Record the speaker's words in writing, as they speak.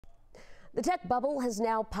The tech bubble has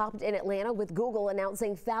now popped in Atlanta, with Google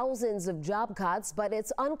announcing thousands of job cuts, but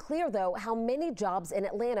it's unclear, though, how many jobs in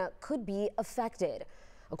Atlanta could be affected.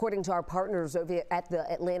 According to our partners over at the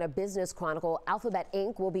Atlanta Business Chronicle, Alphabet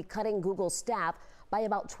Inc. will be cutting Google's staff by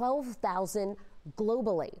about 12,000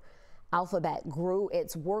 globally. Alphabet grew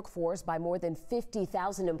its workforce by more than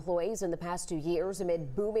 50,000 employees in the past 2 years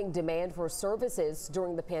amid booming demand for services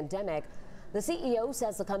during the pandemic. The CEO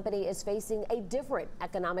says the company is facing a different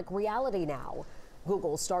economic reality now.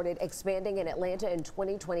 Google started expanding in Atlanta in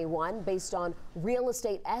 2021 based on real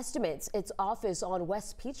estate estimates. Its office on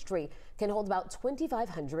West Peachtree can hold about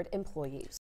 2,500 employees.